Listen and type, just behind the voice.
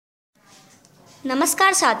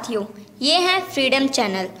नमस्कार साथियों, ये है फ्रीडम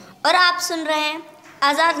चैनल और आप सुन रहे हैं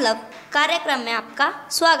आज़ाद लव कार्यक्रम में आपका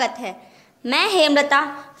स्वागत है। मैं हेमलता,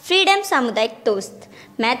 फ्रीडम सामुदायिक दोस्त।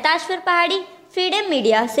 मैं ताजपुर पहाड़ी फ्रीडम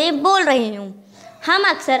मीडिया से बोल रही हूँ। हम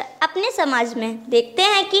अक्सर अपने समाज में देखते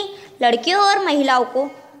हैं कि लड़कियों और महिलाओं को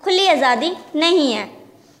खुली आज़ादी नहीं है,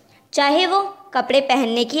 चाहे वो कपड़े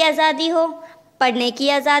पहनने की आज़ादी हो, पढ़ने की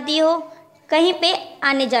आज़ादी हो, कहीं पे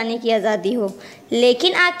आने जाने की आज़ादी हो।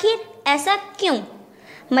 लेकिन आखिर ऐसा क्यों?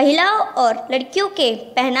 महिलाओं और लड़कियों के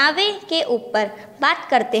पहनावे के ऊपर बात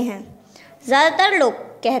करते हैं। ज़्यादातर लोग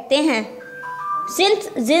कहते हैं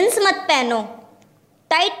जींस मत पहनो,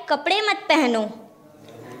 टाइट कपड़े मत पहनो।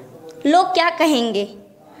 लोग क्या कहेंगे?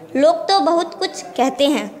 लोग तो बहुत कुछ कहते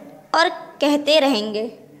हैं और कहते रहेंगे,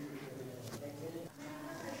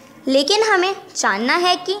 लेकिन हमें जानना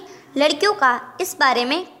है कि लड़कियों का इस बारे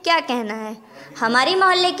में क्या कहना है। हमारी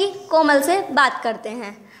मोहल्ले की कोमल से बात करते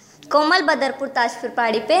हैं। कोमल बदरपुर ताजपुर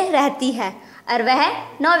पहाड़ी पे रहती है और वह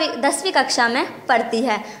 10वीं कक्षा में पढ़ती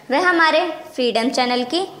है। वह हमारे फ्रीडम चैनल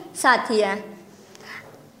की साथी है।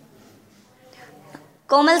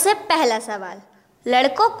 कोमल से पहला सवाल,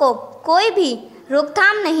 लड़कों को कोई भी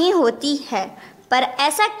रोकथाम नहीं होती है, पर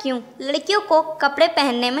ऐसा क्यों लड़कियों को कपड़े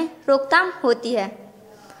पहनने में रोकथाम होती है?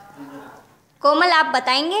 कोमल, आप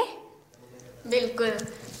बताएंगे? बिल्कुल,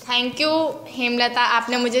 थैंक यू हेमलता,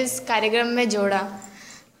 आपने मुझे इस कार्यक्रम में जोड़ा।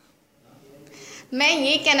 मैं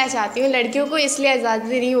ये कहना चाहती हूँ, लड़कियों को इसलिए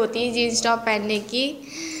आज़ादी नहीं होती जीन्स टॉप पहनने की,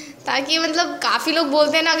 ताकि काफ़ी लोग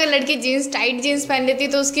बोलते हैं ना, अगर लड़की टाइट जीन्स पहन लेती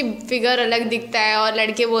है तो उसकी फिगर अलग दिखता है, और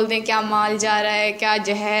लड़के बोलते हैं क्या माल जा रहा है, क्या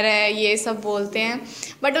जहर है, ये सब बोलते हैं।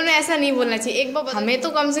 बट उन्हें ऐसा नहीं बोलना चाहिए। एक बार हमें तो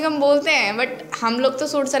कम से कम बोलते हैं, बट हम लोग तो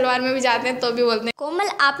सूट सलवार में भी जाते हैं तो भी बोलते हैं। कोमल,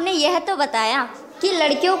 आपने यह तो बताया कि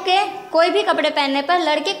लड़कियों के कोई भी कपड़े पहनने पर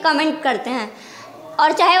लड़के कमेंट करते हैं,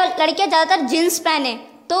 और चाहे वो लड़कियाँ ज़्यादातर जीन्स पहने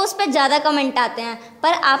तो उस पर ज़्यादा कमेंट आते हैं।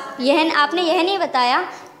 पर आपने यह नहीं बताया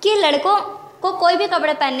कि लड़कों को कोई भी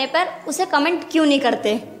कपड़े पहनने पर उसे कमेंट क्यों नहीं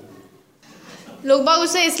करते। लोग बाग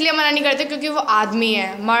उसे इसलिए मना नहीं करते क्योंकि वो आदमी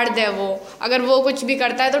है, मर्द है। वो अगर वो कुछ भी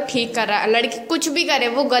करता है तो ठीक कर रहा है, लड़की कुछ भी करे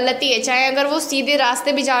वो गलती है। चाहे अगर वो सीधे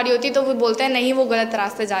रास्ते भी जा रही होती तो वो बोलते हैं नहीं वो गलत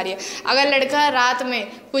रास्ते जा रही है। अगर लड़का रात में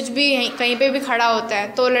कुछ भी कहीं पे भी खड़ा होता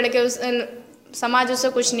है तो समाज उससे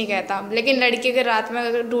कुछ नहीं कहता, लेकिन लड़की अगर रात में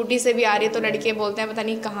अगर ड्यूटी से भी आ रही है तो लड़के बोलते हैं पता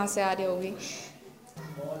नहीं कहाँ से आ रही होगी।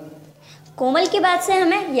 कोमल की बात से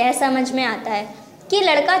हमें यह समझ में आता है कि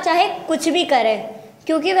लड़का चाहे कुछ भी करे,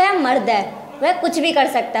 क्योंकि वह मर्द है, वह कुछ भी कर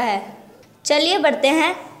सकता है। चलिए बढ़ते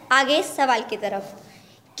हैं आगे सवाल की तरफ।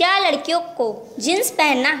 क्या लड़कियों को जीन्स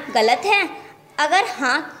पहनना गलत है? अगर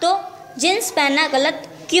हाँ तो जीन्स पहनना गलत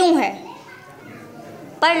क्यों है,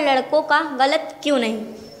 पर लड़कों का गलत क्यों नहीं?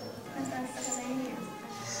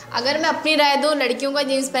 अगर मैं अपनी राय दूँ, लड़कियों का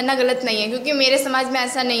जीन्स पहनना गलत नहीं है, क्योंकि मेरे समाज में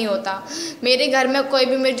ऐसा नहीं होता। मेरे घर में कोई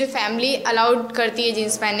भी, मेरी जो फैमिली अलाउड करती है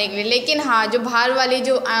जीन्स पहनने के लिए। लेकिन हाँ, जो बाहर वाली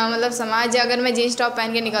जो समाज है, अगर मैं जीन्स टॉप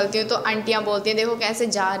पहन के निकलती हूँ तो आंटियाँ बोलती हैं देखो कैसे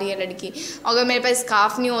जा रही है लड़की। अगर मेरे पास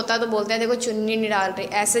स्कार्फ नहीं होता तो बोलते हैं देखो चुन्नी नहीं डाल रही,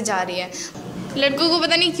 ऐसे जा रही है। लड़कों को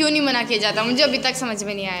पता नहीं क्यों नहीं मना किया जाता, मुझे अभी तक समझ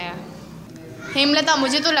में नहीं आया। हेमलता,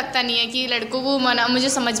 मुझे तो लगता नहीं है कि लड़कों को मना, मुझे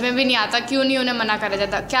समझ में भी नहीं आता क्यों नहीं उन्हें मना करा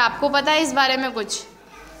जाता। क्या आपको पता है इस बारे में कुछ?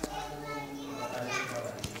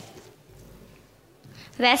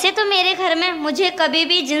 वैसे तो मेरे घर में मुझे कभी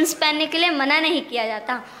भी जीन्स पहनने के लिए मना नहीं किया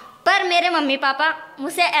जाता, पर मेरे मम्मी पापा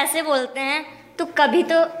मुझसे ऐसे बोलते हैं तू कभी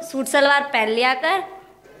तो सूट सलवार पहन लिया कर।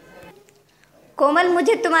 कोमल,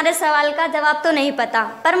 मुझे तुम्हारे सवाल का जवाब तो नहीं पता,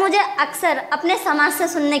 पर मुझे अक्सर अपने समाज से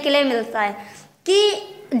सुनने के लिए मिलता है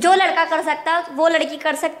कि जो लड़का कर सकता है वो लड़की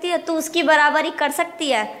कर सकती है, तो उसकी बराबरी कर सकती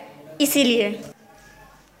है। इसीलिए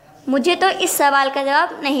मुझे तो इस सवाल का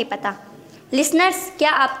जवाब नहीं पता। लिसनर्स,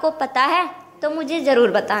 क्या आपको पता है तो मुझे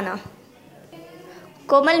ज़रूर बताना।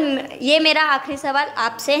 कोमल, ये मेरा आखिरी सवाल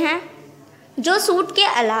आपसे है। जो सूट के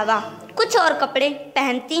अलावा कुछ और कपड़े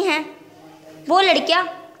पहनती हैं वो लड़कियां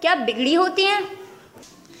क्या बिगड़ी होती हैं?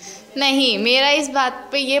 नहीं, मेरा इस बात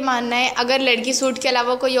पे ये मानना है, अगर लड़की सूट के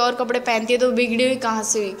अलावा कोई और कपड़े पहनती है तो बिगड़ी हुई कहाँ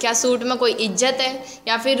से हुई? क्या सूट में कोई इज्जत है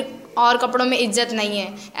या फिर और कपड़ों में इज्जत नहीं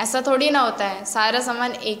है? ऐसा थोड़ी ना होता है, सारा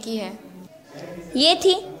सामान एक ही है। ये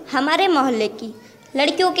थी हमारे मोहल्ले की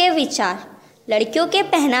लड़कियों के विचार लड़कियों के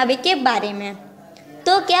पहनावे के बारे में।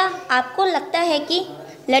 तो क्या आपको लगता है कि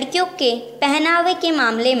लड़कियों के पहनावे के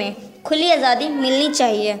मामले में खुली आज़ादी मिलनी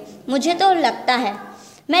चाहिए? मुझे तो लगता है।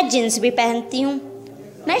 मैं जीन्स भी पहनती हूँ,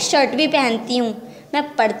 मैं शर्ट भी पहनती हूँ, मैं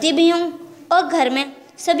पढ़ती भी हूँ और घर में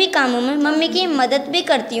सभी कामों में मम्मी की मदद भी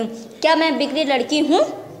करती हूँ। क्या मैं बिगड़ी लड़की हूँ?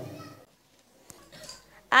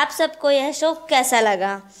 आप सबको यह शो कैसा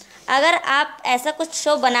लगा? अगर आप ऐसा कुछ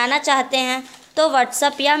शो बनाना चाहते हैं तो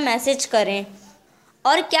व्हाट्सएप या मैसेज करें।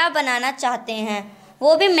 और क्या बनाना चाहते हैं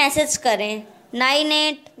वो भी मैसेज करें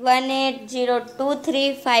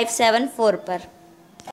 9818023574 पर।